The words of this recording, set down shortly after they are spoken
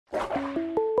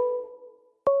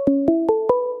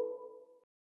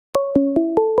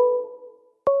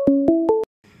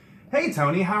Hey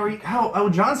Tony, how are you? Oh,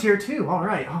 John's here too. All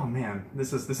right. Oh man,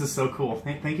 this is so cool.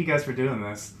 Thank you guys for doing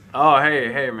this. Oh,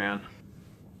 hey man.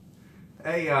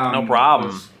 Hey, no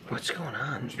problem. What's going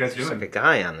on? What you guys doing? There's like a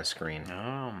guy on the screen.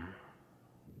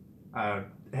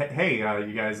 Hey,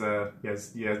 you guys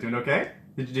doing okay?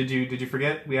 Did you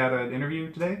forget we had an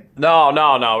interview today?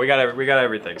 No. We got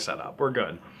everything set up. We're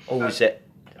good. Oh, is that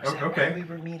okay. why we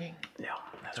were meeting? Yeah,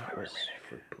 that's why we're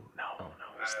meeting. No,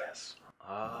 it's this.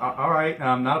 All right,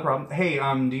 not a problem. Hey,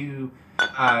 do you?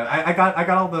 I got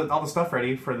all the stuff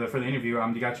ready for the interview.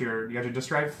 You got your disk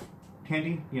drive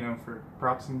handy? You know, for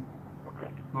props and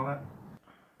all that.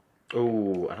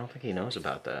 Oh, I don't think he knows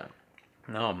about that.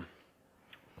 No.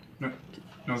 No,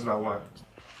 knows about what?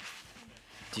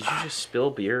 Did you just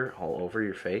spill beer all over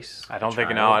your face? I don't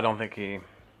think no. I don't think he.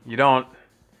 You don't.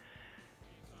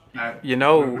 You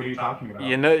know. What are you talking about?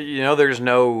 You know. There's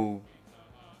no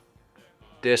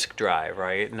disk drive,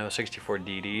 right? No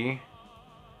 64DD.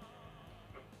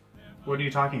 What are you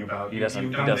talking about? He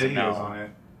doesn't videos know. On it.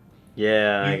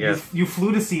 Yeah, I guess. You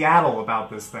flew to Seattle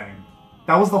about this thing.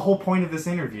 That was the whole point of this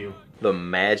interview. The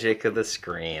magic of the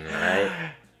screen,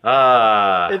 right?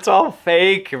 It's all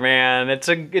fake, man. It's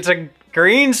a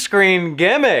green screen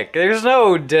gimmick. There's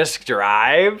no disk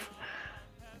drive.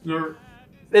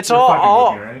 It's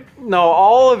all right? No,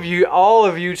 all of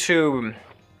YouTube.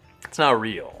 It's not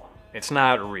real. It's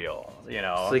not real. You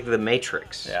know. It's like the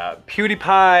Matrix. Yeah.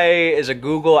 PewDiePie is a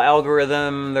Google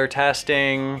algorithm they're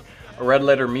testing. Red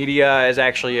Letter Media is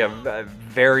actually a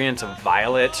variant of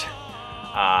Violet.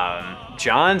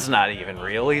 John's not even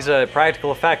real. He's a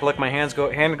practical effect. Look, my hand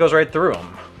goes right through him.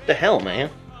 What the hell, man?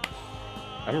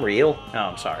 I'm real. Oh,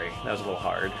 I'm sorry. That was a little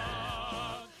hard.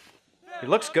 He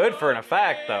looks good for an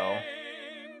effect, though.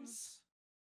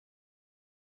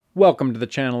 Welcome to the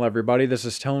channel, everybody. This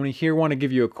is Tony here. Want to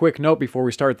give you a quick note before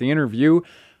we start the interview.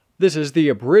 This is the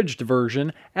abridged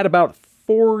version at about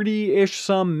 40-ish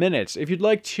some minutes. If you'd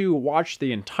like to watch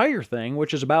the entire thing,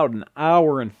 which is about an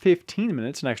hour and 15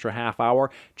 minutes, an extra half hour,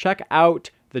 check out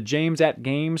the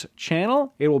JamesAtGames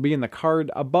channel. It will be in the card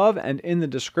above and in the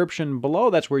description below.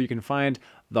 That's where you can find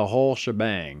the whole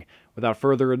shebang. Without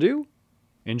further ado,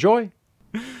 enjoy.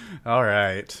 All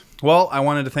right. Well, I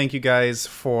wanted to thank you guys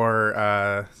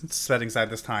for setting aside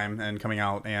this time and coming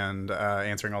out and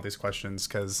answering all these questions,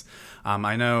 because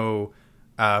I know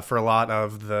for a lot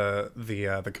of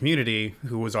the community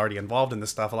who was already involved in this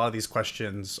stuff, a lot of these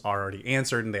questions are already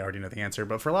answered and they already know the answer.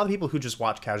 But for a lot of people who just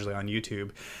watch casually on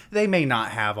YouTube, they may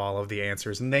not have all of the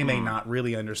answers and they may not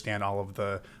really understand all of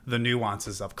the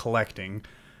nuances of collecting.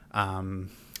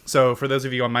 So for those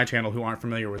of you on my channel who aren't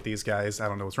familiar with these guys, I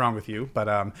don't know what's wrong with you,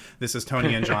 but this is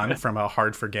Tony and John from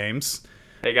H4G.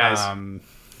 Hey guys.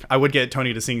 I would get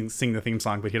Tony to sing the theme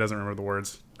song, but he doesn't remember the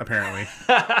words, apparently.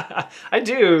 I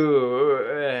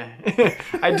do.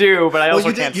 I do, but I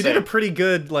also can't You sing. did a pretty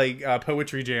good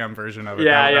poetry jam version of it.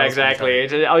 Yeah,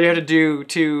 exactly. All you have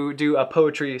to do a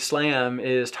poetry slam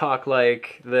is talk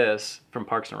like this from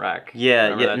Parks and Rec.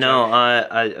 Yeah. No,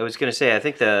 I was gonna say I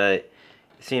think the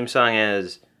theme song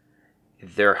is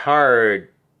they're hard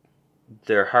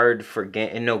for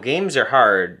game. No, games are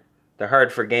hard. They're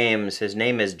hard for games. His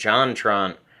name is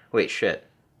JonTron. Wait, shit.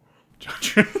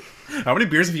 How many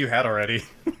beers have you had already?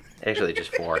 Actually,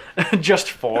 just 4.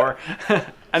 Just 4.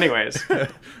 Anyways,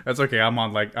 that's okay. I'm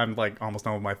almost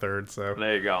done with my third. So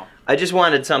there you go. I just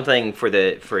wanted something for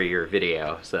your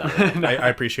video. So I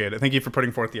appreciate it. Thank you for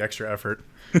putting forth the extra effort.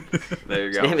 There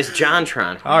you go. His name is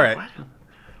JonTron. All right.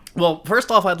 Well,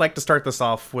 first off, I'd like to start this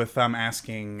off with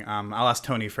asking. I'll ask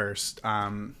Tony first.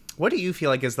 What do you feel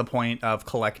like is the point of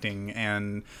collecting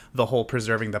and the whole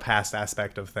preserving the past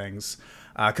aspect of things?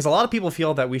 Because a lot of people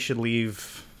feel that we should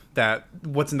leave that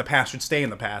what's in the past should stay in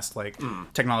the past. Like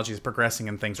technology is progressing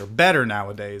and things are better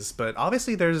nowadays. But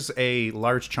obviously there's a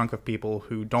large chunk of people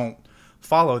who don't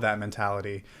follow that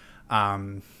mentality.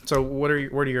 So what are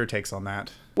your takes on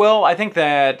that? Well, I think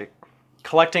that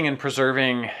collecting and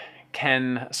preserving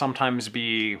can sometimes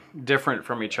be different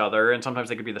from each other, and sometimes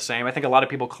they could be the same. I think a lot of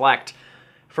people collect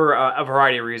for a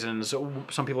variety of reasons.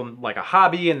 Some people like a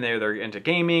hobby and they're into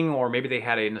gaming, or maybe they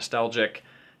had a nostalgic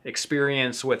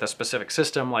experience with a specific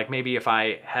system. Like maybe if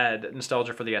I had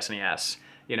nostalgia for the SNES,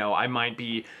 you know, I might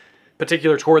be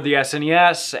particular toward the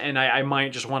SNES and I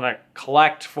might just want to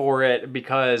collect for it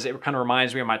because it kind of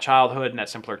reminds me of my childhood and that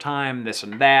simpler time, this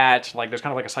and that. Like there's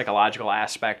kind of like a psychological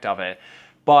aspect of it.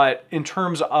 But in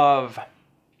terms of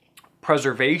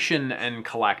preservation and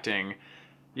collecting,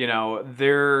 you know,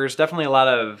 there's definitely a lot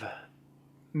of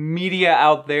media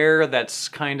out there that's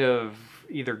kind of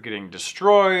either getting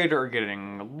destroyed or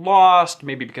getting lost,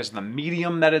 maybe because of the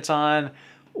medium that it's on,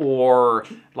 or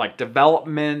like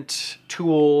development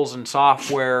tools and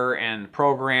software and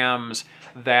programs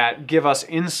that give us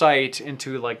insight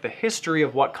into like the history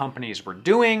of what companies were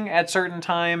doing at certain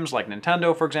times. Like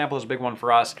Nintendo, for example, is a big one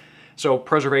for us. So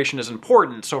preservation is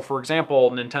important. So for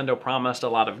example, Nintendo promised a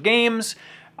lot of games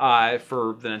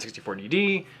for the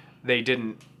N64DD. They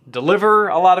didn't deliver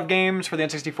a lot of games for the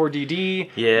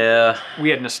N64DD. Yeah. We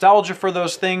had nostalgia for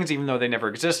those things, even though they never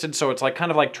existed. So it's like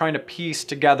kind of like trying to piece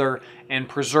together and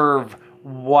preserve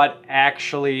what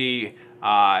actually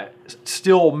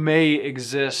still may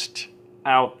exist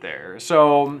out there.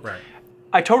 So Right.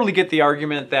 I totally get the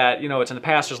argument that, you know, it's in the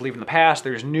past, just leave in the past.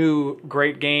 There's new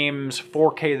great games,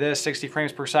 4K this, 60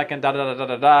 frames per second,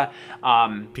 da-da-da-da-da-da.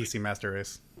 PC Master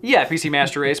Race. Yeah, PC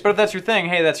Master Race. But if that's your thing,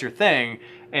 hey, that's your thing.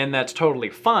 And that's totally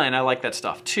fine. I like that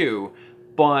stuff too.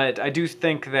 But I do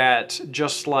think that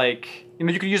just like, you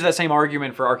know, you could use that same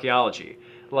argument for archaeology.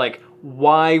 Like,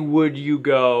 why would you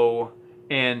go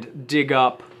and dig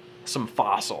up some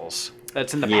fossils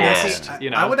that's in the past? You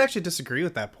know? I would actually disagree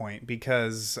with that point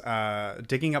because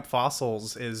digging up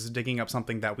fossils is digging up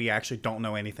something that we actually don't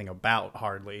know anything about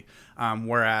hardly.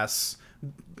 Whereas,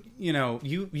 you know,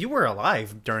 you were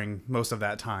alive during most of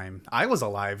that time. I was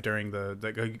alive during a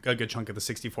good chunk of the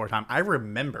 64 time. I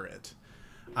remember it.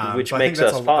 Which so makes I think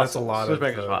us that's fossils. That's a lot Which of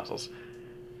makes us fossils.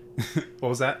 What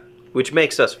was that? Which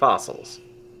makes us fossils.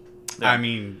 Yeah. I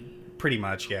mean, pretty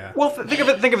much, yeah. Well, think of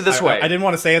it this way. I didn't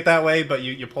want to say it that way, but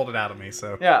you pulled it out of me.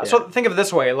 So Yeah, so think of it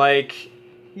this way, like,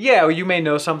 yeah, you may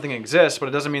know something exists, but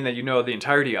it doesn't mean that you know the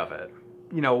entirety of it.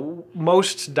 You know,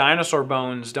 most dinosaur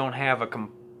bones don't have a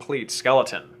complete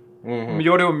skeleton. You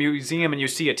go to a museum and you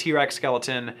see a T-Rex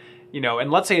skeleton, you know,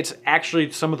 and let's say it's actually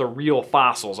some of the real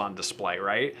fossils on display,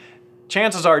 right?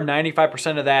 Chances are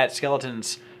 95% of that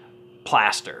skeleton's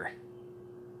plaster.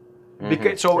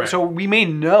 Because, so we may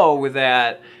know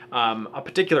that a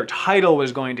particular title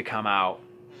was going to come out,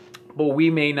 but we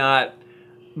may not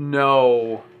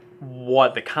know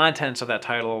what the contents of that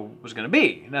title was going to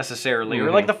be necessarily, or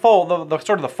like the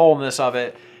sort of the fullness of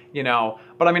it, you know.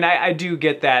 But I mean, I do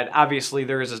get that. Obviously,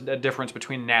 there is a difference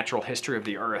between natural history of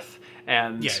the Earth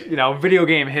and you know, video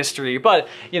game history. But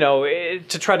you know,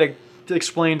 to try to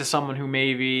explain to someone who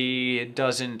maybe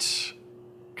doesn't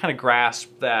kind of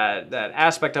grasp that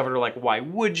aspect of it, or like, why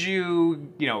would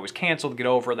you? You know, it was canceled, get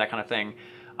over it, that kind of thing.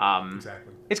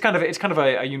 exactly. It's kind of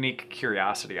a unique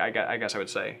curiosity, I guess I would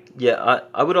say. Yeah,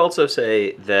 I would also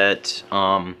say that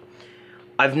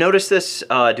I've noticed this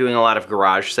doing a lot of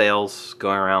garage sales,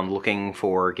 going around looking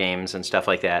for games and stuff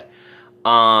like that.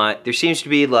 There seems to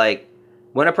be like,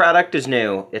 when a product is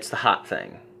new, it's the hot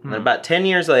thing. And then about 10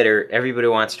 years later, everybody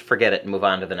wants to forget it and move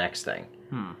on to the next thing.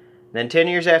 Then 10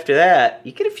 years after that,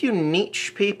 you get a few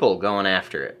niche people going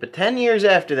after it. But 10 years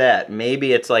after that,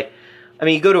 maybe it's like, I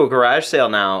mean, you go to a garage sale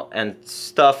now, and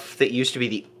stuff that used to be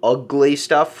the ugly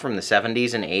stuff from the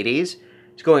 70s and 80s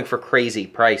is going for crazy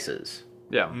prices.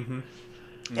 Yeah.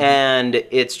 And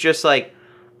it's just like,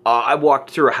 I walked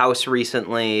through a house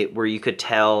recently where you could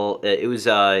tell it was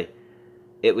a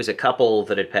couple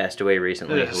that had passed away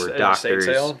recently who were doctors.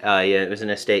 Estate sale? Yeah, it was an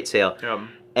estate sale. Yeah.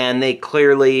 And they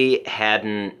clearly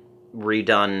hadn't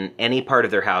redone any part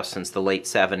of their house since the late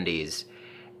 70s.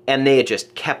 And they had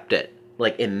just kept it,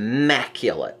 like,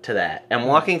 immaculate to that. And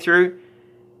walking through,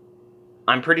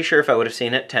 I'm pretty sure if I would have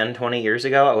seen it 10, 20 years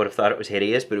ago, I would have thought it was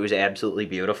hideous, but it was absolutely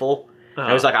beautiful. And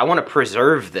I was like, I want to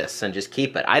preserve this and just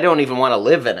keep it. I don't even want to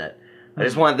live in it. I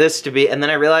just want this to be... And then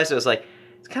I realized, I was like,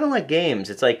 it's kind of like games.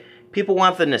 It's like, people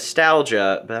want the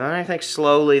nostalgia, but then I think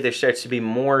slowly there starts to be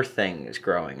more things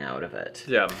growing out of it.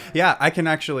 Yeah. Yeah, I can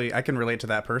relate to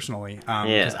that personally.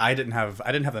 Because I didn't have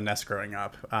the NES growing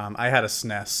up. I had a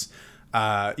SNES.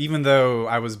 Even though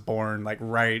I was born like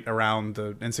right around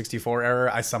the N64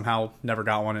 era, I somehow never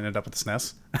got one and ended up with the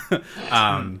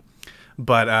SNES.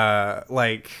 But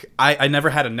like I never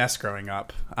had a NES growing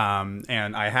up,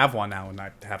 and I have one now, and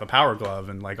I have a Power Glove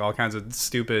and like all kinds of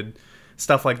stupid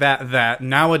stuff like that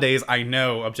nowadays I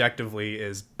know objectively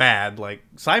is bad, like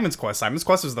Simon's Quest. Simon's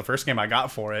Quest was the first game I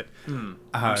got for it. I'm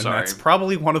sorry. And that's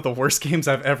probably one of the worst games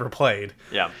I've ever played.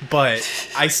 Yeah. But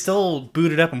I still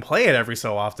boot it up and play it every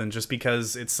so often just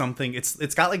because it's something,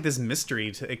 it's got like this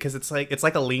mystery to it, because it's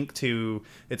like a link to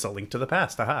the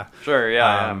past. Aha. Sure,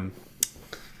 yeah.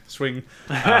 Swing.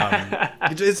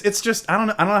 It's just I don't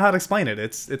know how to explain it.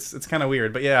 It's kind of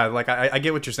weird, but yeah, like I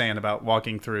get what you're saying about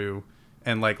walking through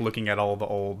and like looking at all the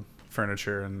old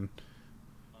furniture, and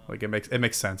like it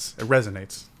makes sense. It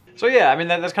resonates. So yeah, I mean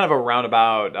that's kind of a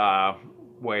roundabout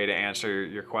way to answer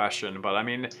your question, but I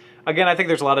mean, again, I think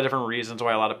there's a lot of different reasons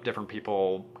why a lot of different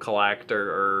people collect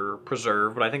or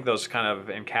preserve, but I think those kind of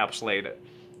encapsulate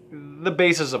the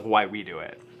basis of why we do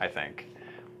it, I think.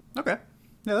 Okay.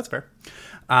 Yeah, that's fair.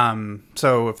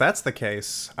 So if that's the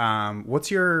case,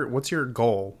 what's your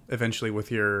goal eventually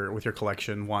with your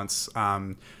collection once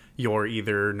you're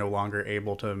either no longer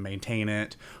able to maintain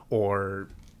it, or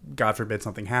God forbid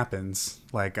something happens?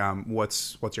 Like,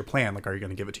 what's your plan? Like, are you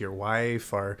going to give it to your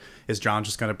wife, or is John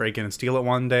just going to break in and steal it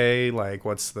one day? Like,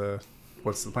 what's the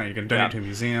plan? You're going to donate it to a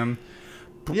museum?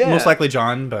 Yeah. Most likely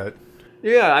John, but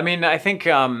yeah, I mean, I think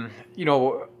you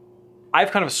know,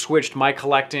 I've kind of switched my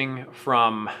collecting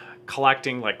from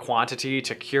collecting like quantity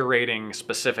to curating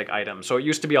specific items. So it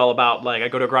used to be all about like I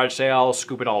go to a garage sale,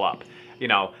 scoop it all up. You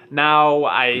know, now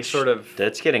I sort of...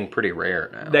 That's getting pretty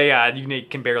rare now. You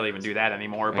can barely even do that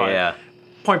anymore. But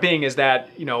point being is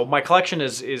that, you know, my collection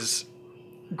is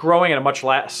growing at a much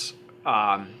less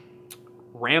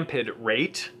rampant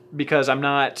rate, because I'm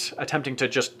not attempting to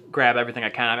just grab everything I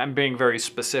can. I'm being very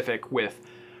specific with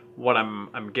what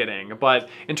I'm getting. But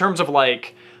in terms of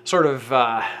like sort of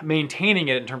maintaining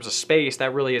it in terms of space,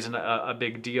 that really isn't a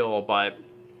big deal. But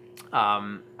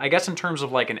I guess in terms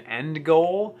of like an end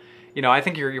goal, you know, I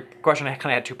think your question kind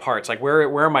of had two parts. Like,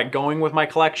 where am I going with my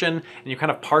collection? And you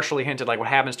kind of partially hinted, like, what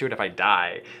happens to it if I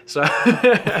die? So,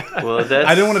 well,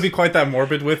 I didn't want to be quite that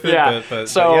morbid with it. Yeah. But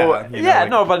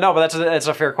that's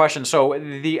a fair question. So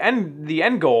the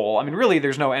end goal. I mean, really,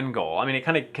 there's no end goal. I mean, it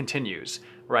kind of continues,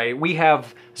 right? We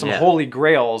have some holy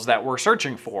grails that we're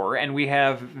searching for, and we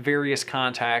have various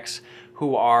contacts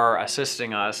who are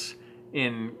assisting us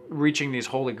in reaching these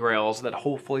holy grails that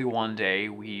hopefully one day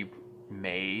we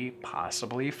may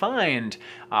possibly find,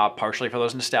 partially for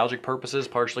those nostalgic purposes,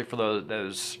 partially for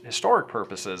those historic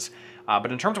purposes.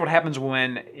 But in terms of what happens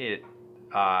when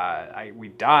we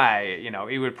die, you know,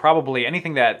 it would probably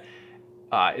anything that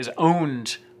is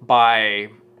owned by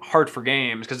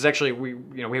H4G, because it's actually we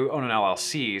own an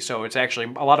LLC, so it's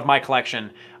actually a lot of my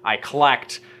collection I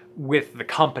collect with the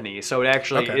company, so it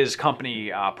actually is company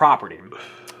property.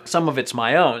 Some of it's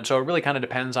my own, so it really kind of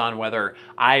depends on whether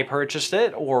I purchased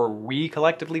it or we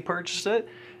collectively purchased it.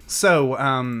 So,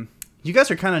 you guys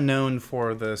are kind of known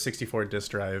for the 64 disc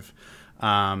drive.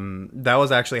 That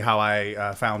was actually how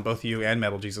I found both you and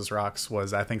Metal Jesus Rocks.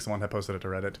 Was I think someone had posted it to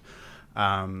Reddit.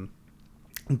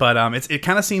 But it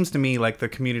kind of seems to me like the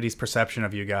community's perception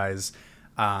of you guys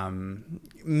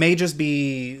may just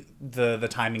be the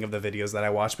timing of the videos that I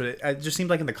watch, but it just seems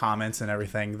like in the comments and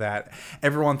everything that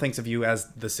everyone thinks of you as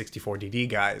the 64DD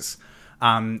guys.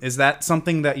 Is that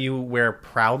something that you wear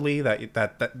proudly, that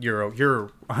you're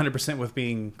 100% with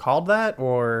being called that,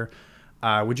 or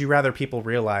would you rather people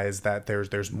realize that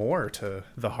there's more to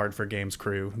the H4G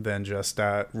crew than just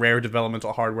rare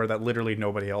developmental hardware that literally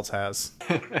nobody else has?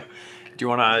 Do you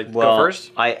want to go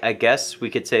first? I guess we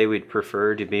could say we'd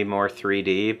prefer to be more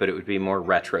 3D, but it would be more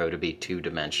retro to be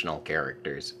two-dimensional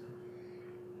characters.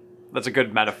 That's a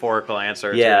good metaphorical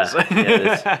answer. Yeah.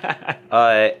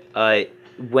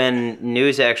 When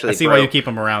news actually I see broke, why you keep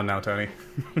him around now, Tony.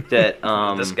 That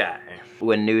this guy.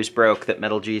 When news broke that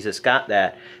Metal Jesus got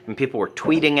that, and people were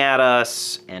tweeting at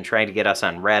us and trying to get us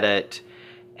on Reddit.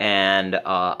 And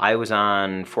I was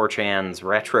on 4chan's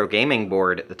retro gaming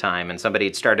board at the time, and somebody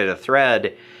had started a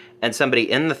thread, and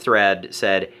somebody in the thread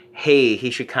said, hey,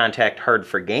 he should contact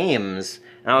H4G.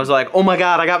 And I was like, oh my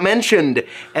god, I got mentioned!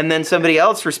 And then somebody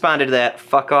else responded to that,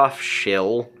 fuck off,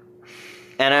 shill.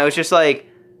 And I was just like,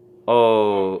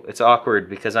 oh, it's awkward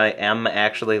because I am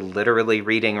actually literally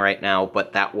reading right now,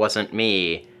 but that wasn't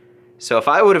me. So if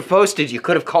I would have posted, you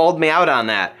could have called me out on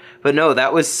that. But no,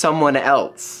 that was someone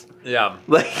else. Yeah.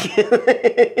 Like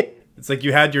it's like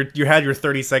you had your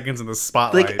 30 seconds in the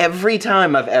spotlight. Like every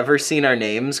time I've ever seen our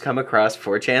names come across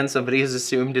 4chan, somebody has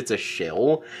assumed it's a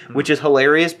shill, which is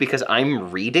hilarious because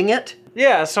I'm reading it.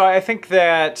 Yeah, so I think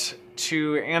that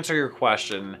to answer your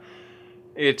question,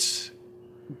 it's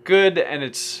good and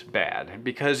it's bad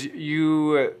because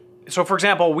so for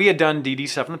example, we had done DD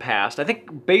stuff in the past. I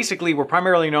think basically we're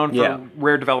primarily known for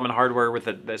rare development hardware with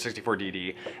the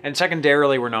 64DD, and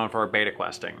secondarily we're known for our beta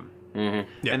questing. Mm-hmm.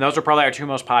 Yeah. And those are probably our two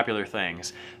most popular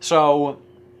things. So,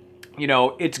 you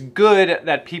know, it's good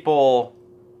that people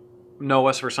know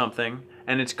us for something,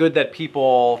 and it's good that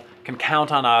people can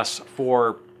count on us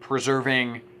for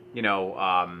preserving, you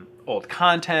know, old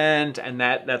content and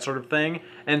that sort of thing.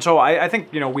 And so I think,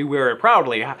 you know, we wear it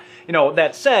proudly. You know,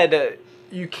 that said,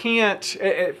 you can't,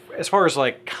 as far as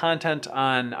like content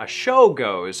on a show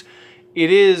goes, it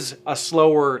is a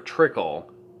slower trickle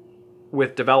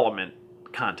with development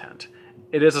content.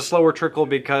 It is a slower trickle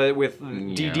because with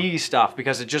DD stuff,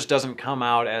 because it just doesn't come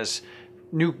out as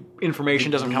new information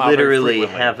doesn't come out very literally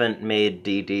frequently. haven't made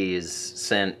DDs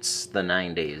since the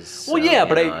 90s. So, Well, yeah,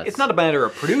 but it's not a matter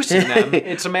of producing them.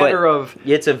 It's a matter of...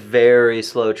 It's a very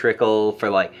slow trickle for,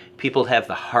 like, people to have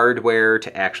the hardware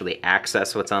to actually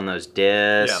access what's on those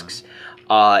discs.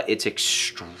 Yeah. It's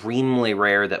extremely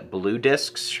rare that blue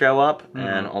discs show up,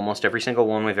 and almost every single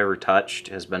one we've ever touched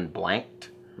has been blanked.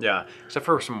 Yeah, except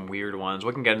for some weird ones.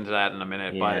 We can get into that in a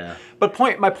minute. Yeah. But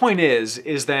my point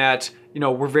is that, you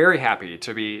know, we're very happy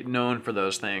to be known for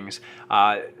those things.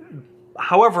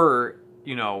 However,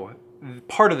 you know,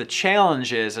 part of the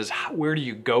challenge is where do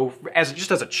you go as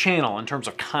a channel in terms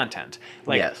of content?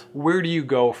 Like, where do you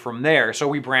go from there? So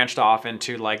we branched off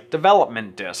into like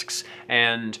development discs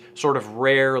and sort of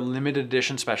rare limited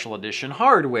edition, special edition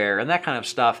hardware and that kind of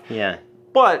stuff. Yeah.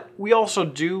 But we also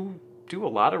do a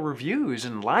lot of reviews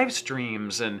and live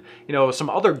streams and, you know, some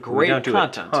other great content. We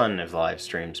don't do a ton of live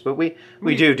streams, but we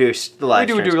do live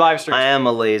streams. We do live streams. I am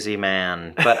a lazy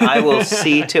man, but I will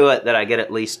see to it that I get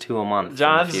at least 2 a month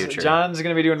in the future. John's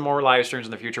going to be doing more live streams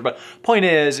in the future, but point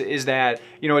is that,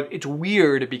 you know, it's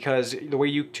weird because the way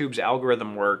YouTube's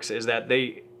algorithm works is that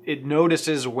it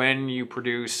notices when you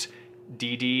produce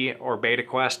DD or beta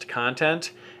quest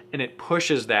content, and it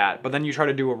pushes that, but then you try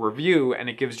to do a review and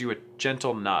it gives you a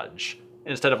gentle nudge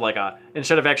instead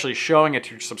of actually showing it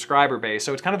to your subscriber base.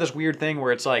 So it's kind of this weird thing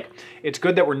where it's like, it's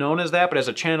good that we're known as that, but as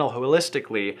a channel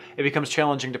holistically, it becomes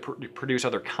challenging to produce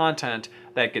other content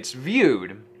that gets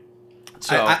viewed.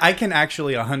 So I can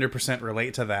actually 100%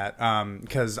 relate to that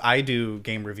because I do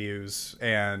game reviews,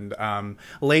 and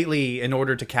lately, in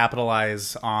order to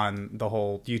capitalize on the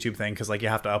whole YouTube thing, because like you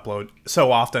have to upload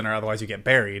so often or otherwise you get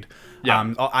buried.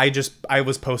 Yeah. I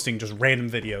was posting just random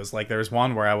videos. Like there's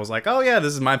one where I was like, oh yeah,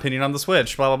 this is my opinion on the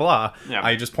Switch, blah blah blah. Yeah.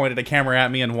 I just pointed a camera at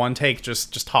me and one take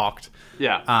just talked.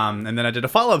 Yeah. And then I did a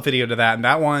follow-up video to that, and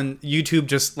that one YouTube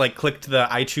just like clicked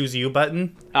the I choose you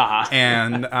button.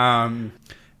 And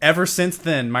ever since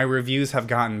then, my reviews have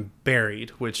gotten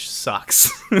buried, which sucks,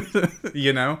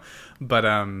 you know. But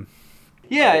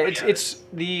yeah, it's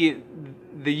the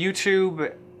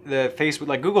YouTube, the Facebook,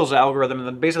 like Google's algorithm, and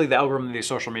then basically the algorithm of these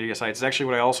social media sites is actually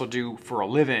what I also do for a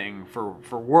living, for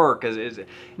work. Is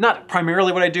not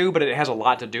primarily what I do, but it has a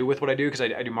lot to do with what I do because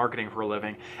I do marketing for a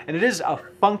living, and it is a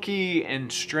funky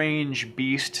and strange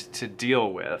beast to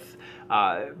deal with.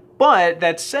 But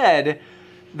that said,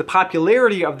 the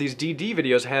popularity of these DD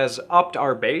videos has upped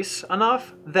our base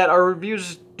enough that our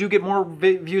reviews do get more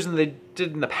views than they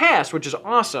did in the past, which is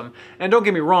awesome. And don't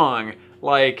get me wrong,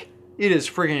 like, it is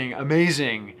freaking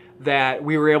amazing that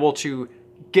we were able to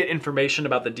get information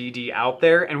about the DD out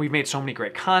there, and we've made so many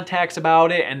great contacts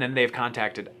about it, and then they've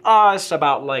contacted us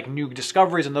about like new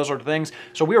discoveries and those sort of things.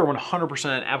 So we are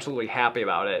 100% absolutely happy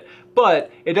about it.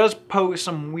 But it does pose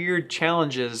some weird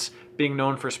challenges being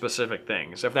known for specific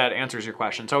things, if that answers your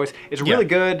question. So it's really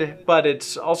good, but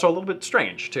it's also a little bit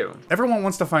strange too. Everyone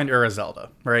wants to find Zelda,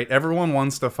 right? Everyone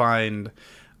wants to find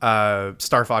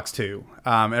Star Fox 2.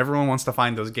 Everyone wants to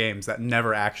find those games that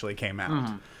never actually came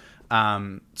out.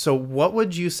 So what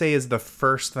would you say is the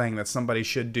first thing that somebody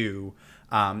should do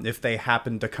if they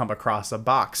happen to come across a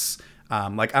box?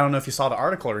 Like, I don't know if you saw the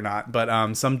article or not,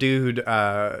 but some dude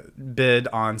bid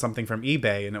on something from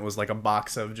eBay, and it was like a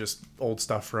box of just old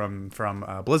stuff from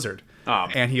Blizzard.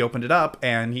 And he opened it up,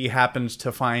 and he happened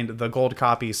to find the gold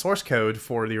copy source code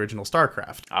for the original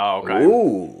StarCraft. Oh, okay.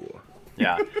 Ooh.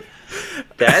 Yeah.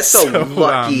 That's a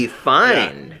lucky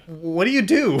find. Yeah. What do you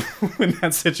do in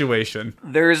that situation?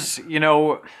 There's, you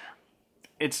know,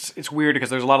 it's weird because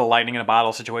there's a lot of lightning in a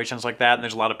bottle situations like that, and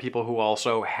there's a lot of people who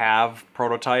also have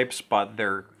prototypes, but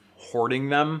they're hoarding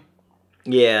them.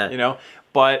 Yeah. You know?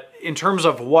 But in terms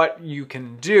of what you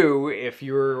can do, if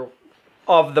you're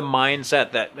of the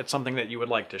mindset that it's something that you would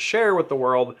like to share with the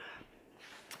world,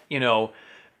 you know,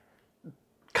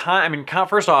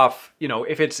 first off, you know,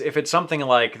 if it's something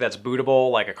like that's bootable,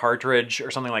 like a cartridge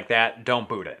or something like that, don't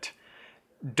boot it.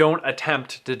 Don't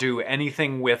attempt to do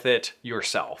anything with it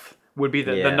yourself. Would be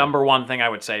the number one thing I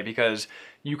would say, because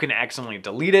you can accidentally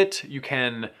delete it, you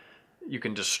can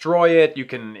destroy it,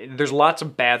 there's lots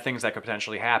of bad things that could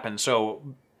potentially happen. So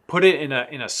put it in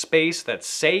a space that's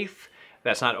safe,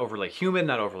 that's not overly humid,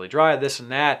 not overly dry, this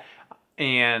and that,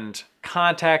 and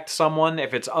contact someone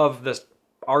if it's of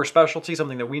our specialty,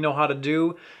 something that we know how to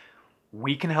do.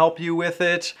 We can help you with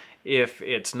it. If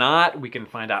it's not, we can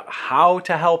find out how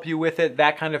to help you with it,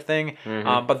 that kind of thing.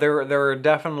 But there are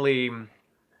definitely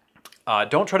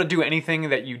don't try to do anything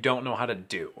that you don't know how to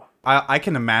do. I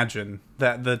can imagine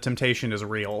that the temptation is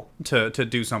real to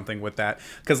do something with that.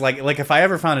 Because, like if I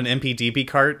ever found an MPDP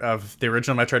cart of the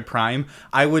original Metroid Prime,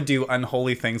 I would do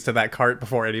unholy things to that cart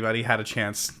before anybody had a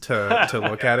chance to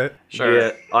look at it. Sure.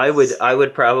 Yeah, I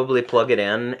would probably plug it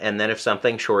in, and then if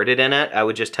something shorted in it, I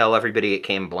would just tell everybody it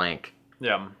came blank.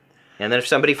 Yeah. And then if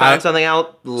somebody found something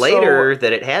out later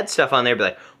that it had stuff on there, be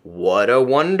like, what a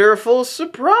wonderful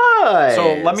surprise!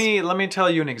 So let me tell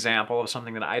you an example of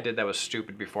something that I did that was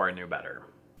stupid before I knew better.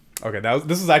 Okay,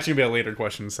 this is actually going to be a later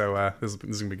question, so this is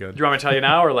going to be good. Do you want me to tell you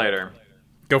now or later?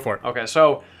 Go for it. Okay,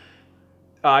 so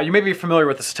you may be familiar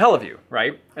with the Satellaview,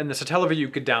 right? And the Satellaview, you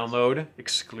could download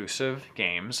exclusive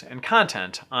games and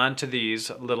content onto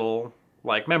these little,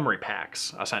 like, memory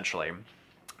packs, essentially.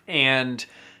 And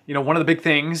one of the big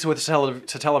things with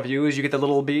Satellaview is you get the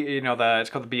little it's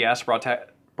called the BS,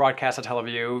 broadcast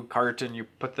Satellaview cart, and you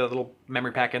put the little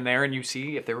memory pack in there, and you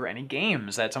see if there were any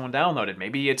games that someone downloaded.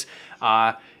 Maybe it's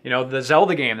the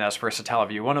Zelda game that was for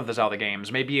Satellaview, one of the Zelda games.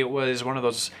 Maybe it was one of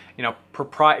those not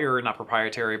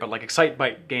proprietary, but like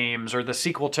Excitebike games, or the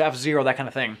sequel to F-Zero, that kind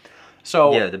of thing.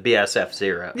 So yeah, the BS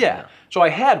F-Zero. Yeah. So I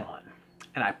had one,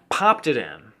 and I popped it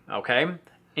in. Okay,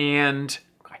 and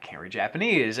can't read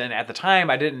Japanese, and at the time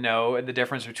I didn't know the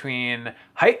difference between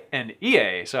height and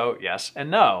EA, so yes and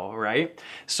no, right?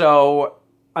 So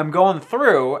I'm going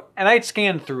through, and I'd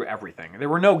scanned through everything. There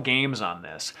were no games on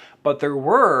this, but there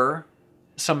were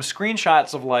some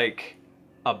screenshots of like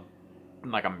a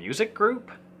music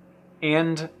group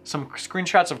and some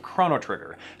screenshots of Chrono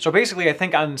Trigger. So basically, I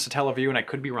think on Satellaview, and I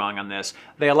could be wrong on this,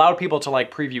 they allowed people to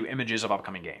like preview images of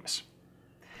upcoming games.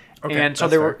 Okay, and so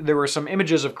there were some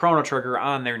images of Chrono Trigger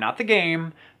on there, not the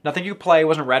game, nothing you play, it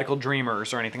wasn't Radical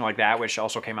Dreamers or anything like that, which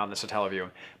also came out in the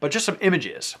Satellaview, but just some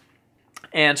images.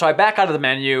 And so I back out of the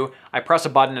menu, I press a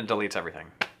button, and it deletes everything.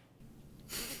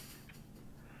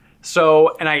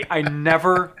 So, and I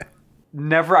never,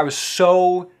 I was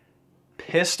so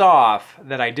pissed off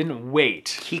that I didn't wait.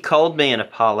 He called me and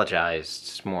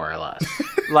apologized, more or less.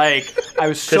 Like, I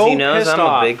was so pissed off. Because he knows I'm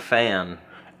a big fan.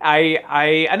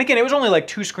 And again, it was only like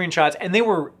 2 screenshots, and they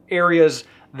were areas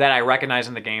that I recognized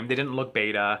in the game. They didn't look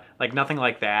beta, like nothing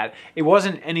like that. It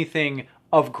wasn't anything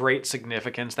of great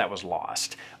significance that was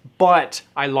lost, but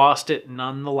I lost it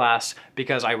nonetheless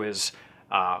because I was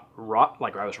I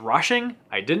was rushing.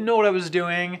 I didn't know what I was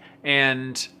doing,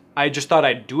 and I just thought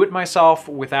I'd do it myself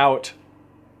without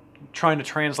trying to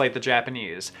translate the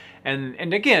Japanese.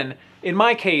 And again, in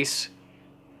my case,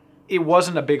 it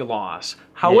wasn't a big loss.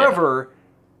 However,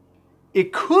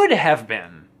 it could have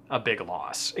been a big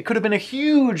loss. It could have been a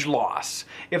huge loss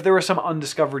if there was some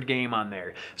undiscovered game on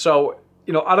there. So,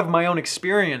 out of my own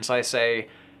experience, I say,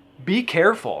 be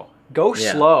careful. Go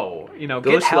slow.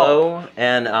 Get slow. Help.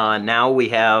 And now we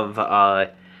have,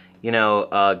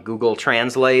 Google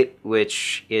Translate,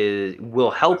 which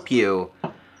will help you.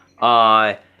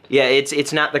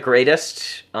 It's not the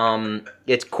greatest.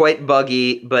 It's quite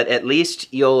buggy, but at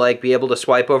least you'll be able to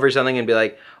swipe over something and be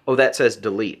like, oh, that says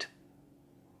delete.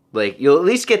 You'll at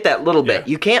least get that little bit.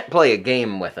 You can't play a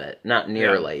game with it, not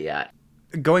nearly yet.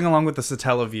 Going along with the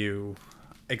Satellaview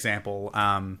example,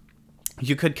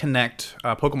 you could connect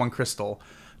Pokemon Crystal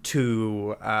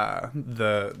to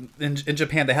in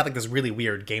Japan. They had this really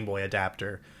weird Game Boy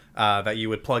adapter that you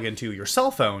would plug into your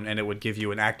cell phone, and it would give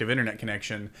you an active internet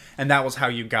connection, and that was how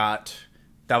you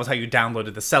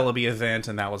downloaded the Celebi event,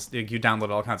 and you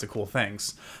downloaded all kinds of cool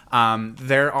things.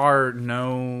 There are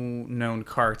no known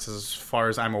carts, as far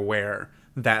as I'm aware,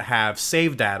 that have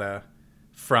save data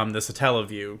from the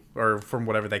Satellaview, or from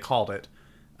whatever they called it.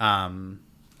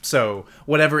 So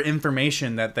whatever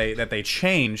information that they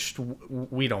changed,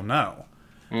 we don't know.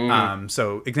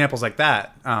 So examples like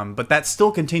that, but that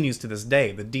still continues to this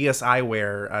day. The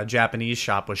DSiWare Japanese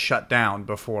shop was shut down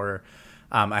before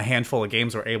a handful of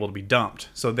games were able to be dumped.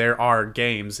 So there are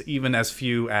games, even as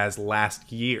few as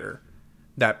last year,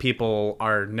 that people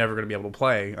are never going to be able to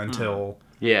play until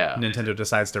Nintendo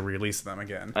decides to release them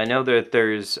again. I know that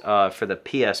there's, for the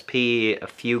PSP, a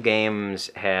few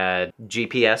games had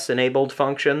GPS-enabled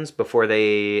functions before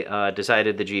they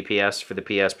decided the GPS for the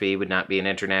PSP would not be an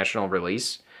international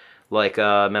release. Like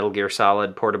Metal Gear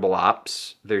Solid Portable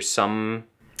Ops. There's some...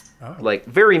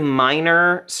 very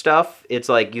minor stuff. It's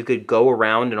you could go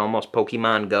around and almost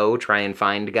Pokemon Go, try and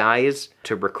find guys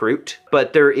to recruit.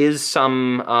 But there is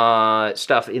some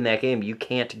stuff in that game you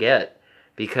can't get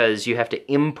because you have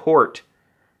to import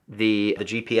the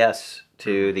GPS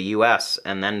to the US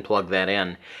and then plug that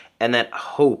in. And then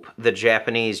hope the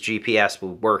Japanese GPS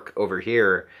will work over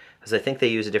here, because I think they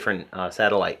use a different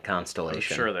satellite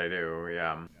constellation. I'm sure they do,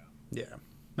 yeah. Yeah,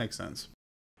 makes sense.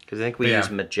 Because I think we Yeah. use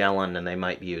Magellan, and they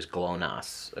might use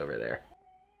GLONASS over there.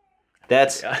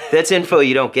 That's info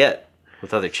you don't get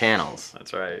with other channels.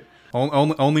 That's right.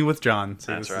 Only with John.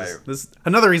 So That's right. This is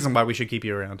another reason why we should keep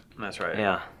you around. That's right.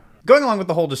 Yeah. Going along with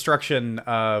the whole destruction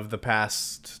of the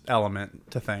past element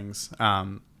to things,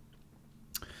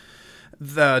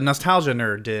 the Nostalgia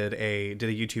Nerd did a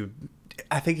YouTube.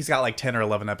 I think he's got like 10 or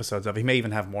 11 episodes of it. He may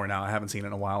even have more now. I haven't seen it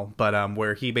in a while. But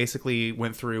where he basically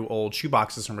went through old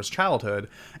shoeboxes from his childhood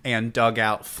and dug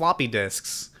out floppy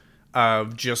disks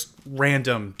of just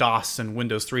random DOS and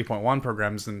Windows 3.1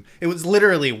 programs. And it was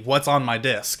literally what's on my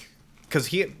disk. Because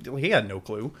he had no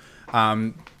clue.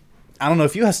 I don't know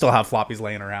if you still have floppies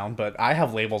laying around, but I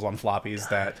have labels on floppies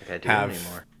that have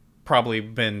probably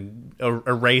been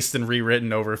erased and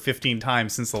rewritten over 15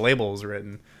 times since the label was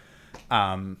written.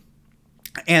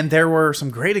 And there were some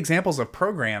great examples of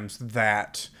programs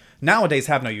that nowadays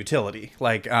have no utility.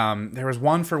 Like there was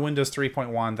one for Windows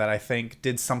 3.1 that I think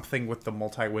did something with the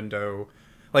multi-window,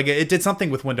 like it did something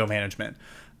with window management.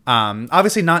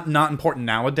 Obviously not important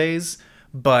nowadays,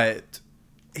 but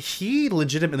he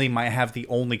legitimately might have the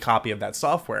only copy of that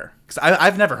software because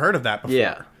I've never heard of that before.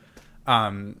 Yeah.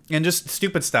 And just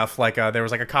stupid stuff like there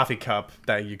was like a coffee cup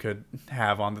that you could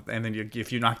have on, and then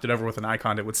if you knocked it over with an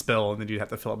icon, it would spill, and then you'd have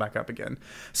to fill it back up again.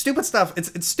 Stupid stuff.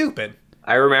 It's stupid.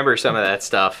 I remember some of that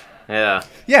stuff. Yeah.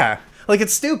 Yeah, like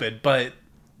it's stupid, but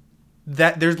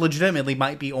that there's legitimately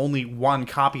might be only one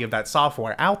copy of that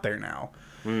software out there now.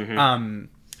 Mm-hmm.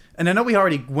 And I know we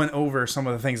already went over some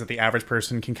of the things that the average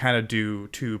person can kind of do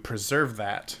to preserve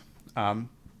that.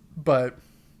 But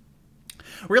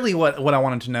really what I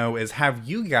wanted to know is, have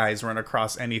you guys run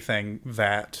across anything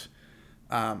that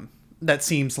that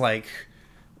seems like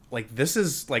this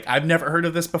is like, I've never heard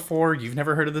of this before, you've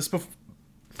never heard of this before?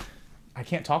 I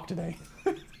can't talk today.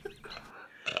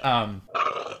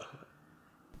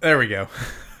 There we go.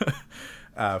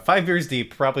 5 beers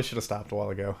deep. Probably should have stopped a while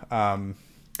ago.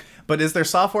 But is there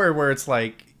software where it's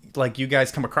like you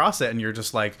guys come across it and you're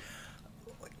just like,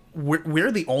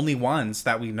 we're the only ones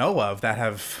that we know of that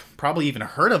have probably even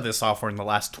heard of this software in the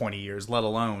last 20 years, let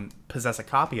alone possess a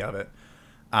copy of it?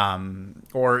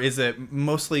 Or is it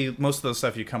most of the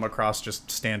stuff you come across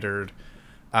just standard,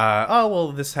 oh,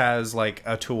 well, this has like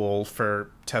a tool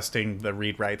for testing the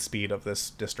read-write speed of this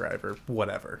disk drive or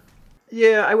whatever?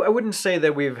 Yeah, I wouldn't say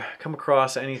that we've come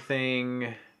across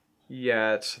anything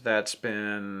yet that's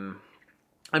been...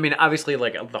 I mean, obviously,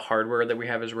 like, the hardware that we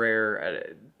have is rare,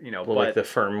 Well, but... like the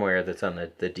firmware that's on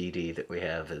the DD that we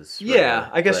have is rare, yeah,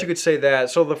 I guess you could say that.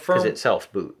 So the because it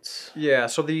self-boots. Yeah,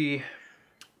 so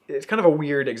it's kind of a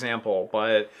weird example,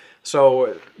 but...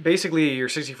 So basically, your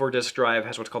 64 disk drive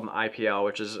has what's called an IPL,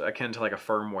 which is akin to like a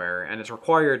firmware, and it's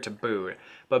required to boot.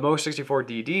 But most 64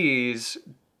 DDs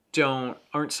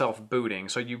aren't self-booting.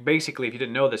 So you basically, if you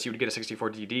didn't know this, you would get a 64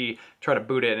 DD, try to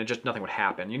boot it, and nothing would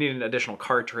happen. You need an additional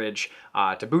cartridge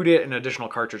to boot it, and an additional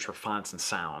cartridge for fonts and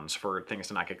sounds for things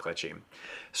to not get glitchy.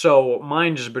 So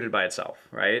mine just booted by itself,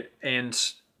 right? And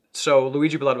so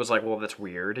Luigi Blood was like, well, that's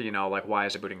weird, like, why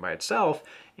is it booting by itself?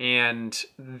 And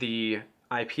the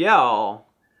IPL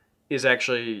is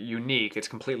actually unique. It's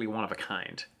completely one of a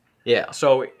kind. Yeah.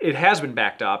 So it has been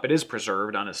backed up. It is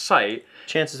preserved on his site.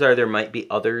 Chances are there might be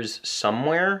others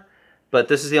somewhere, but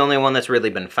this is the only one that's really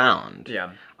been found.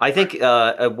 Yeah. I think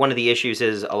one of the issues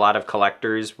is a lot of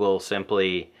collectors will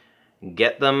simply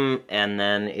get them, and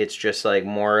then it's just like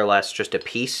more or less just a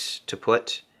piece to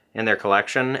put in their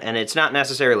collection, and it's not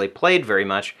necessarily played very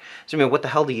much. So, I mean, what the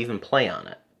hell do you even play on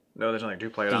it? No, there's nothing to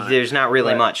play it on. There's not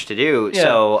really much to do. Yeah.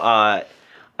 So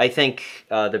I think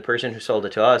the person who sold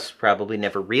it to us probably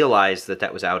never realized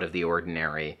that was out of the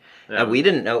ordinary. Yeah. And we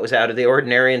didn't know it was out of the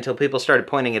ordinary until people started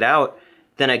pointing it out.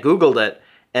 Then I Googled it,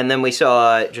 and then we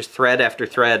saw just thread after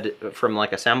thread from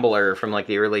like Assembler from like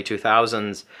the early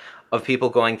 2000s of people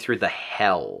going through the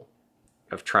hell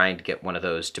of trying to get one of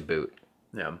those to boot.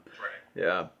 Yeah.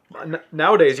 Yeah.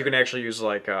 Nowadays, you can actually use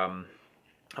like... a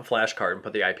flash card and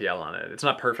put the IPL on it. It's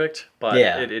not perfect, but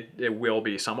yeah, it will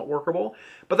be somewhat workable.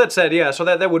 But that said, yeah, so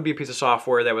that would be a piece of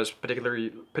software that was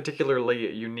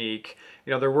particularly unique.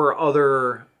 There were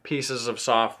other pieces of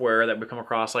software that we come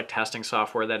across, like testing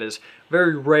software that is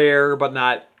very rare, but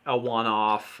not a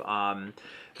one-off.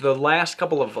 The last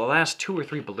 2 or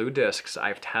 3 blue discs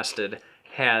I've tested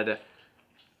had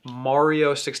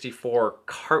Mario 64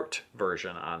 kart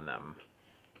version on them.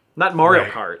 Not Mario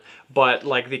Kart, but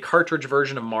like the cartridge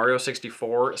version of Mario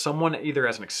 64. Someone either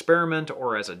as an experiment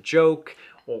or as a joke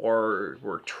or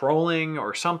were trolling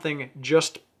or something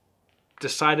just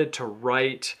decided to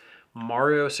write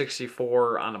Mario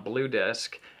 64 on a blue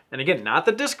disc. And again, not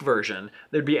the disc version.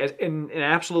 There'd be in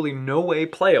absolutely no way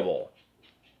playable.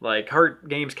 Like cart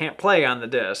games can't play on the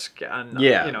disc, and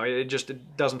Yeah.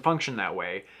 it doesn't function that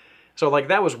way. So like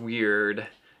that was weird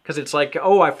because it's like,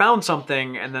 oh, I found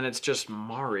something, and then it's just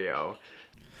Mario.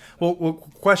 Well,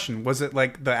 question: was it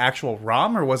like the actual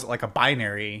ROM, or was it like a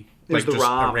binary? It was Like the just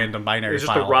ROM. a random binary It was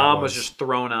just file the ROM that was just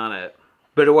thrown on it.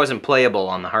 But it wasn't playable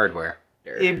on the hardware.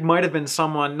 It might have been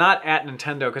someone not at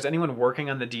Nintendo, because anyone working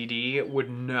on the DD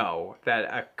would know that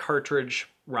a cartridge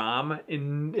ROM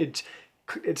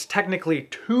it's technically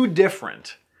too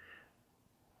different.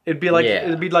 It'd be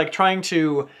like trying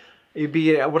to. I'm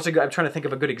trying to think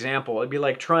of a good example. It'd be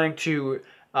like trying to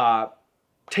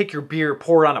take your beer,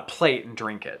 pour it on a plate, and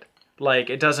drink it. Like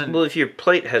it doesn't. Well, if your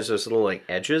plate has those little like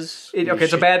edges.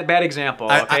 It's a bad example.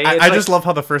 Okay, I just love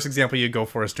how the first example you go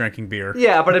for is drinking beer.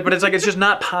 Yeah, but it's like it's just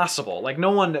not possible. Like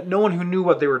no one who knew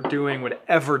what they were doing would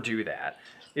ever do that.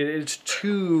 It's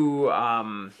too.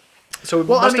 So it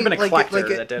must have been a collector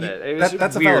that did it.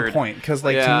 That's weird. a valid point, because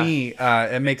to me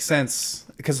it makes sense,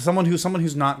 because someone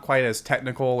who's not quite as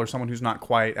technical, or someone who's not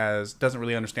quite as doesn't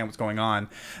really understand what's going on,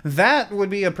 that would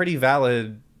be a pretty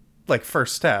valid like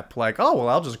first step. Like, oh well,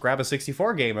 I'll just grab a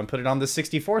 64 game and put it on this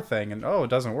 64 thing, and oh, it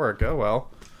doesn't work. Oh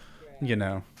well,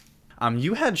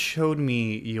 you had showed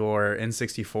me your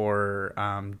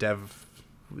N64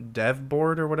 dev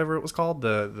board, or whatever it was called,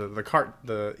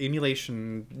 the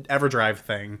emulation EverDrive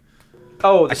thing.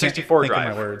 Oh, the 64 think drive.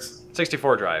 of my words.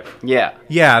 64 drive. Yeah.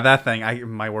 Yeah, that thing.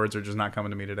 My words are just not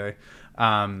coming to me today.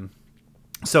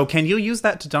 So can you use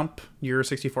that to dump your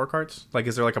 64 carts? Like,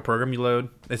 is there like a program you load?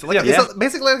 It's like it's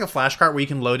basically like a flash cart where you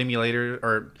can load emulators,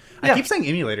 or I keep saying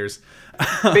emulators.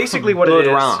 Basically, what Load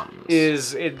it ROMs. is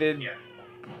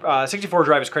 64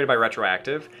 drive is created by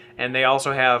Retroactive, and they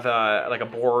also have like a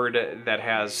board that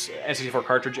has N64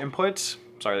 cartridge inputs.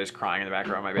 Sorry, there's crying in the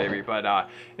background, my baby. But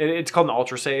it's called an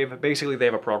Ultra Save. Basically, they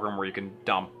have a program where you can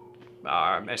dump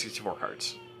N64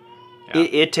 carts. Yeah.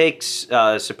 It takes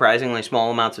surprisingly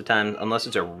small amounts of time, unless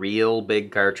it's a real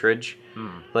big cartridge.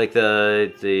 Like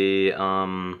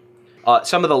some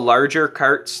of the larger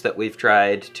carts that we've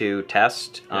tried to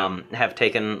test have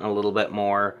taken a little bit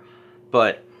more,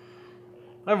 but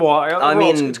I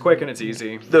mean, it's quick and it's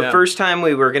easy. The first time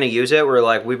we were going to use it, we were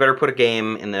like, we better put a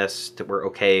game in this that we're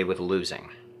okay with losing.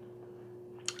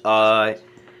 So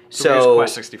we used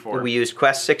Quest 64. We used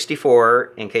Quest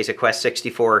 64 in case a Quest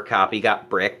 64 copy got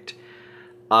bricked.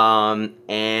 And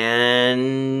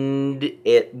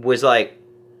it was like,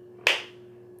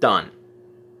 done.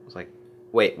 I was like,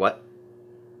 wait, what?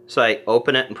 So I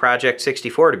open it in Project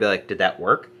 64 to be like, did that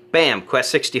work? Bam, Quest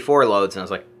 64 loads, and I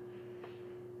was like,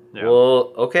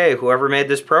 well, okay, whoever made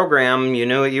this program, you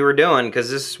knew what you were doing,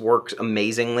 because this works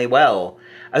amazingly well.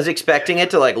 I was expecting it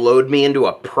to like load me into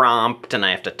a prompt, and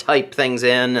I have to type things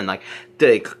in, and like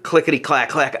clickety clack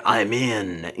clack, I'm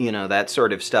in, that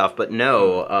sort of stuff. But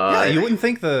no, you wouldn't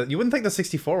think the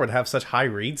 64 would have such high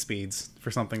read speeds for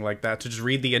something like that, to just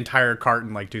read the entire cart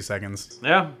in like 2 seconds.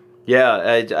 Yeah.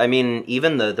 I mean,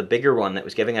 even the bigger one that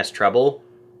was giving us trouble,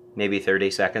 maybe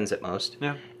 30 seconds at most.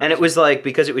 Yeah. And it was like,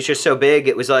 because it was just so big,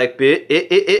 it was like,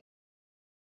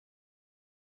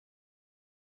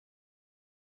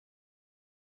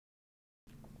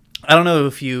 I don't know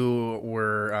if you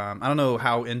were, I don't know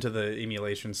how into the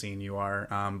emulation scene you are,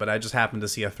 but I just happened to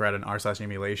see a thread in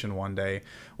r/emulation one day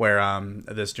where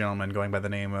this gentleman going by the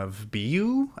name of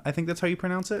BU, I think that's how you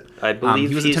pronounce it. I believe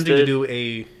he was attempting to do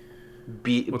a...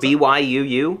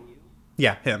 BYUU?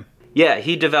 Yeah, him. Yeah,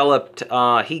 he developed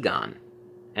Hegon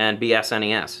and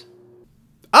BSNES.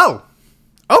 Oh,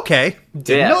 okay.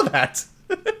 Didn't know that.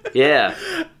 Yeah.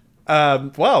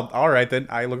 Well, all right then.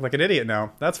 I look like an idiot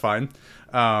now. That's fine.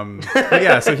 But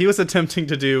yeah, so he was attempting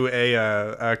to do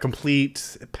a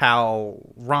complete PAL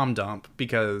ROM dump,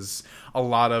 because a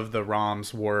lot of the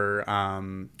ROMs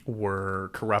were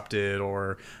corrupted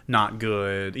or not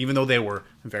good, even though they were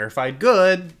verified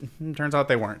good. Turns out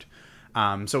they weren't.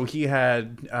 So he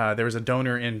had there was a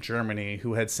donor in Germany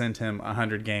who had sent him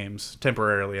 100 games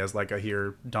temporarily as like a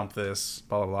here, dump this,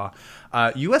 blah blah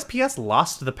blah. USPS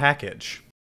lost the package.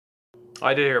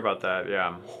 I did hear about that.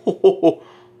 Yeah.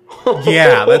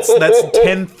 Yeah, that's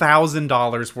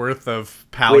 $10,000 worth of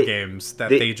PAL games that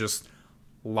they just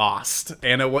lost,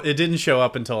 and it didn't show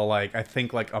up until like I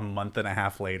think like a month and a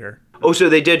half later. Oh, so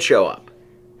they did show up.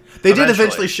 They did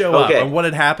eventually show up, and what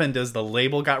had happened is the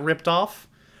label got ripped off,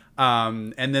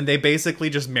 and then they basically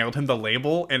just mailed him the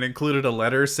label and included a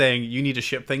letter saying you need to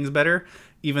ship things better,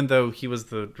 even though he was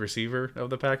the receiver of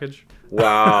the package.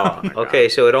 Wow. Okay,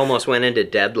 so it almost went into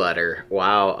dead letter.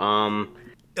 Wow.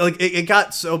 Like it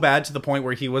got so bad to the point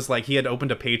where he was like, he had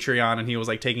opened a Patreon and he was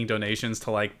like taking donations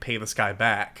to like pay this guy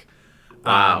back.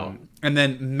 Wow. And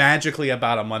then magically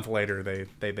about a month later,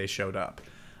 they showed up.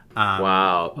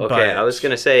 Wow. Okay, but- I was going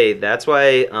to say, that's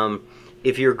why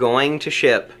if you're going to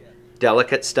ship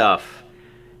delicate stuff,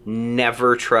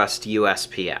 never trust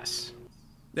USPS.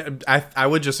 I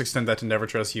would just extend that to never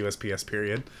trust USPS,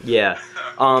 period. Yeah.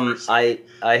 I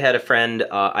had a friend,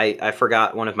 I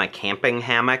forgot one of my camping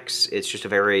hammocks. It's just a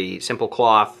very simple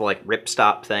cloth, like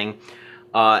ripstop thing.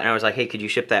 And I was like, hey, could you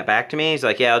ship that back to me? He's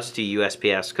like, yeah, I'll just do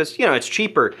USPS. Because, you know, it's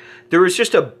cheaper. There was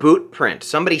just a boot print.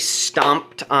 Somebody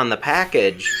stomped on the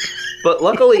package. But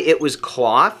luckily it was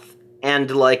cloth.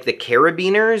 And, like, the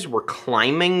carabiners were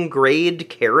climbing grade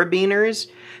carabiners.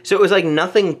 So it was like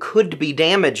nothing could be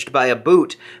damaged by a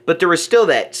boot. But there was still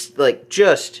that, like,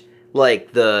 just...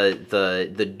 like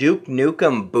the Duke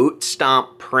Nukem boot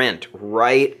stomp print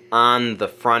right on the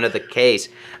front of the case.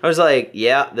 I was like,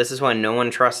 yeah, this is why no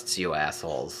one trusts you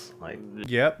assholes. Like,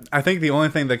 yep. I think the only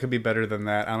thing that could be better than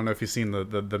that, I don't know if you've seen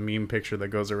the meme picture that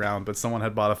goes around, but someone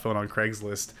had bought a phone on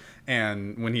Craigslist,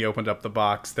 and when he opened up the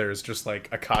box, there's just like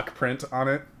a cock print on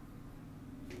it.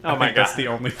 Oh my god. That's the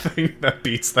only thing that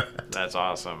beats that. That's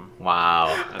awesome. wow.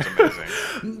 That's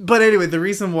amazing. But anyway, the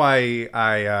reason why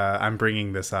I'm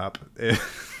bringing this up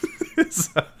is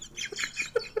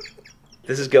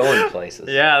This is going places.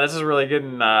 Yeah, this is really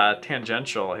getting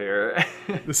tangential here.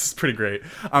 this is pretty great.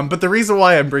 But the reason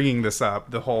why I'm bringing this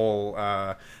up, the whole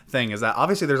thing, is that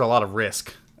obviously there's a lot of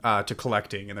risk to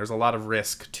collecting, and there's a lot of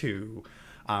risk to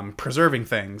preserving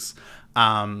things.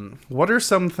 What are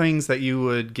some things that you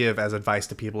would give as advice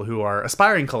to people who are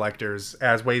aspiring collectors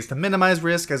as ways to minimize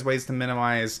risk, as ways to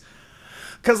minimize...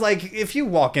 Because, like, if you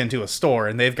walk into a store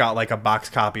and they've got, like, a box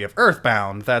copy of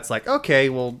Earthbound, that's like, okay,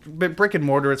 well, brick and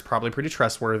mortar, it's probably pretty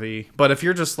trustworthy. But if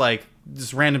you're just, like,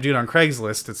 this random dude on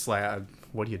Craigslist, it's like,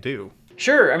 what do you do?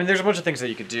 Sure. I mean, there's a bunch of things that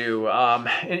you could do.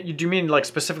 Do you mean, like,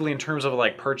 specifically in terms of,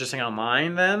 like, purchasing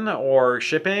online, then? Or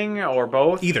shipping? Or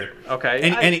both? Either. Okay.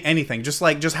 Anything. Just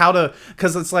how to...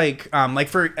 Because it's like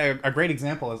for a great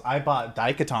example is I bought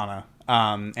Daikatana,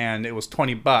 and it was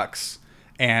 $20,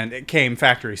 and it came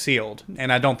factory sealed.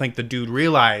 And I don't think the dude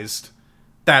realized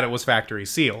that it was factory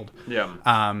sealed.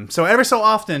 Yeah. So every so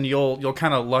often, you'll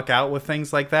kind of luck out with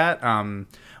things like that.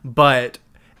 But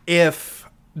if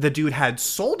the dude had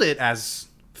sold it as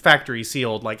factory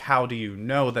sealed, like, how do you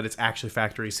know that it's actually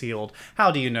factory sealed?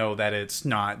 How do you know that it's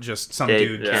not just some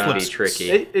dude can flips? be tricky.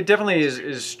 It definitely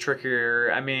is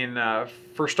trickier. I mean,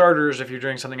 for starters, if you're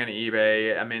doing something on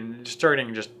eBay, I mean,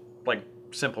 starting just like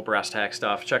simple brass tack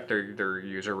stuff, check their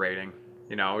user rating.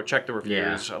 You know, check the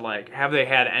reviews. Yeah. Like, have they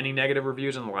had any negative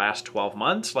reviews in the last 12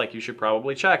 months? Like, you should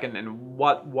probably check. And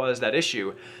what was that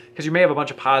issue? Because you may have a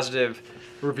bunch of positive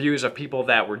reviews of people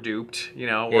that were duped, you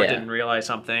know, or didn't realize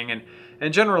something.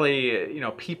 And generally, you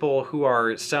know, people who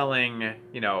are selling,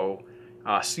 you know,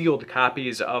 sealed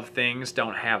copies of things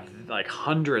don't have, like,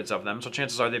 hundreds of them. So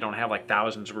chances are they don't have, like,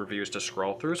 thousands of reviews to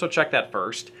scroll through. So check that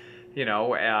first. You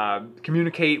know,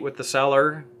 communicate with the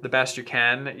seller the best you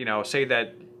can. You know, say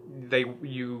that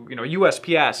you know,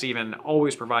 USPS even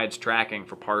always provides tracking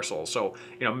for parcels. So,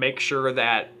 you know, make sure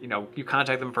that, you know, you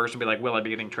contact them first and be like, will I be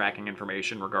getting tracking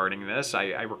information regarding this?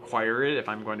 I require it if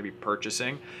I'm going to be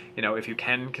purchasing. You know, if you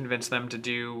can convince them to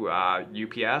do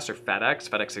UPS or FedEx.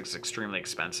 FedEx is extremely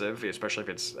expensive, especially if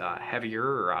it's heavier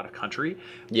or out of country.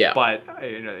 Yeah. But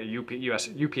you know,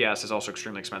 UPS is also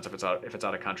extremely expensive if it's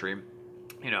out of country.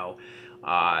 You know,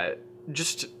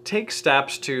 just take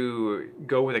steps to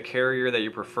go with a carrier that you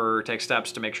prefer. Take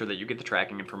steps to make sure that you get the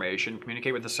tracking information.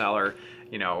 Communicate with the seller.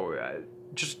 You know,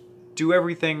 just do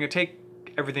everything. Do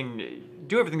everything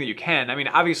that you can. I mean,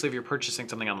 obviously, if you're purchasing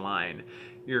something online,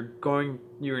 you're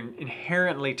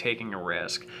inherently taking a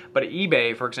risk. But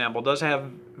eBay, for example, does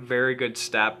have very good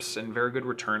steps and very good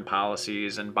return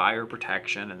policies and buyer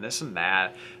protection and this and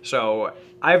that. So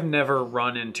I've never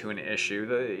run into an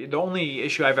issue. The only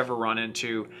issue I've ever run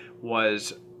into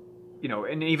was, you know,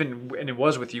 and it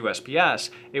was with USPS.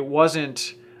 It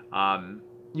wasn't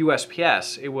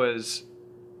USPS. It was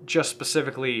just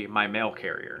specifically my mail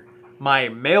carrier. My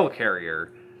mail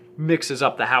carrier mixes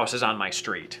up the houses on my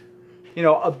street. You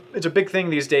know, it's a big thing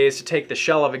these days to take the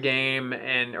shell of a game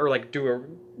or like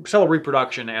sell a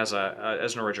reproduction as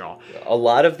an original. A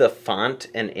lot of the font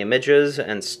and images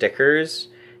and stickers,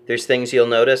 there's things you'll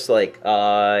notice, like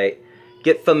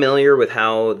get familiar with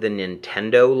how the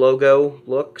Nintendo logo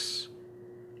looks,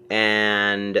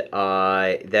 and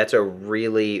that's a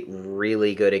really,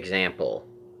 really good example.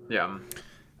 Yeah.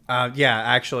 Yeah,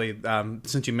 actually,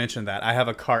 since you mentioned that, I have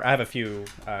a few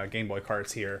Game Boy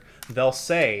carts here. They'll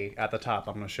say at the top,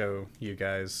 I'm going to show you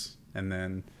guys and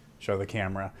then show the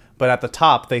camera. But at the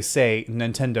top, they say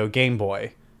Nintendo Game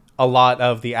Boy. a lot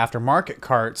of the aftermarket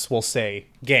carts will say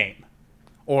game,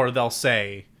 or they'll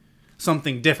say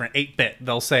something different, 8-bit.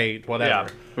 They'll say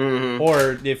whatever. Yeah.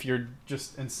 Or if you're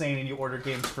just insane and you order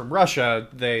games from Russia,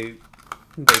 they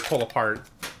pull apart.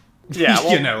 Yeah,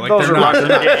 well, you know, like those they're are not.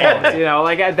 Russian games. You know,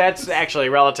 like that's actually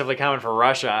relatively common for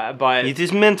Russia, but It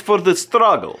is meant for the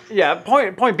struggle. yeah.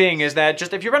 Point being is that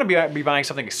just if you're going to be buying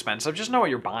something expensive, just know what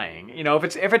you're buying. You know, if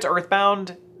it's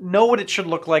Earthbound, know what it should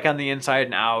look like on the inside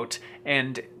and out,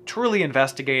 and truly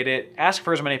investigate it. Ask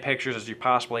for as many pictures as you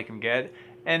possibly can get,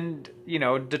 and you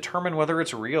know, determine whether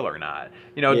it's real or not.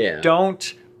 You know,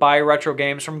 don't buy retro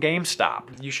games from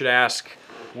GameStop. You should ask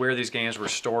where these games were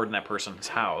stored in that person's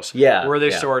house. Yeah. Were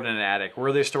they stored in an attic?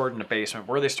 Were they stored in a basement?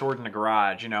 Were they stored in a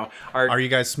garage? You know, Are you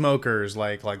guys smokers?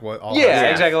 Like what? All yeah,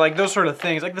 that exactly. Like those sort of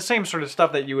things, like the same sort of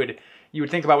stuff that you would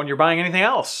think about when you're buying anything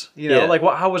else. You know, like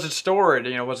how was it stored?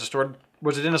 You know,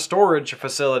 was it in a storage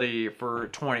facility for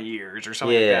 20 years or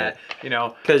something like that? You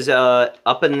know, because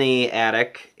up in the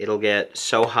attic, it'll get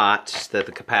so hot that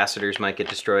the capacitors might get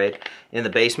destroyed. In the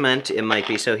basement, it might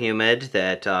be so humid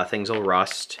that things will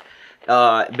rust.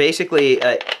 Basically,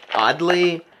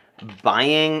 oddly,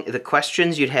 the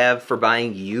questions you'd have for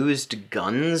buying used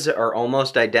guns are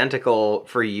almost identical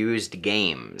for used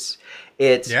games.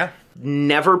 It's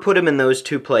never put them in those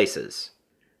two places.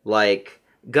 Like,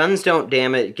 guns don't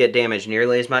get damaged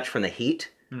nearly as much from the heat,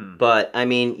 but, I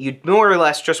mean, you'd more or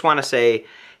less just want to say,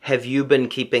 have you been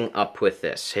keeping up with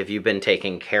this? Have you been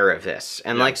taking care of this?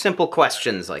 And like simple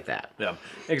questions like that. Yeah,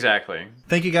 exactly.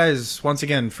 Thank you guys once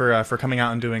again for coming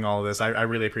out and doing all of this. I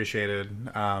really appreciate it.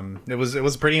 It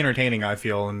was pretty entertaining, I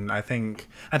feel, and I think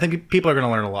people are going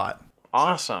to learn a lot.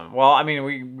 Awesome. Well, I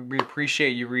mean, we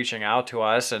appreciate you reaching out to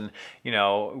us, and you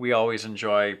know, we always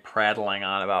enjoy prattling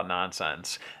on about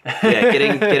nonsense. Yeah,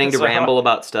 getting to ramble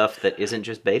about stuff that isn't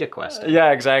just beta quest.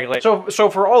 Yeah, exactly. So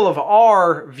for all of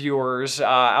our viewers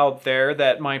out there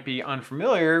that might be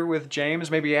unfamiliar with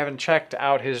James, maybe you haven't checked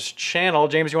out his channel.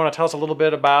 James, you want to tell us a little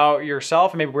bit about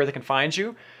yourself and maybe where they can find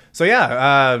you? So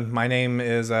yeah, my name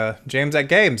is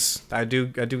JamesAtGames. I do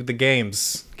the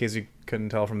games, in case you couldn't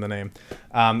tell from the name.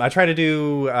 I try to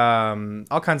do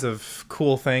all kinds of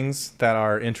cool things that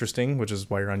are interesting, which is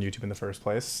why you're on YouTube in the first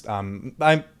place.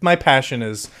 My passion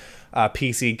is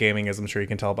PC gaming, as I'm sure you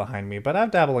can tell behind me, but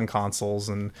I've dabbled in consoles,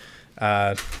 and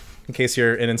in case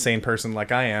you're an insane person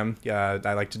like I am,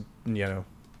 I like to, you know,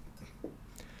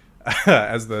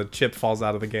 as the chip falls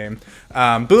out of the game,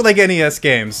 bootleg NES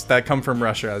games that come from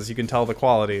Russia. As you can tell, the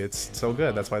quality, it's so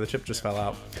good. That's why the chip just fell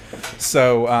out.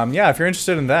 So yeah, if you're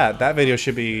interested in that video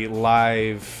should be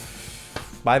live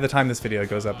by the time this video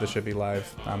goes up. This should be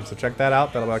live, so check that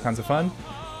out. That'll be all kinds of fun.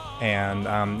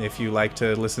 And if you like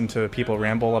to listen to people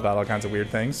ramble about all kinds of weird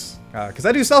things, because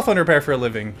I do cell phone repair for a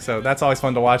living, so that's always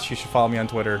fun to watch. You should follow me on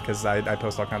Twitter, because I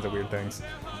post all kinds of weird things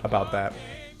about that.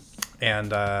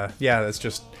 And yeah, it's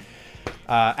just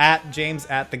at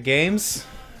JamesAtGames,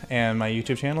 and my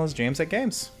YouTube channel is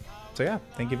JamesAtGames. So yeah,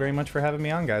 thank you very much for having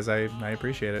me on, guys. I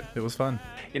appreciate it. It was fun.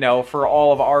 You know, for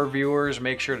all of our viewers,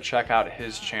 make sure to check out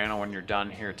his channel when you're done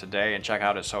here today, and check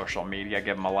out his social media.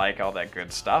 Give him a like, all that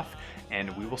good stuff,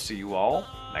 and we will see you all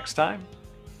next time.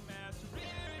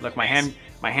 Look, my hand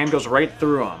goes right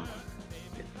through him.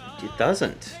 It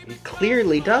doesn't. It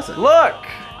clearly doesn't. Look!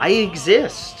 I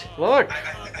exist. Look!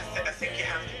 I think you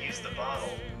have to use the bottle.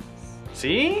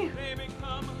 See?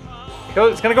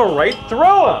 It's gonna go right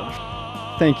through him!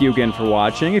 Thank you again for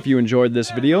watching. If you enjoyed this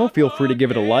video, feel free to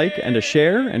give it a like and a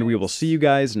share, and we will see you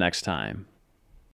guys next time.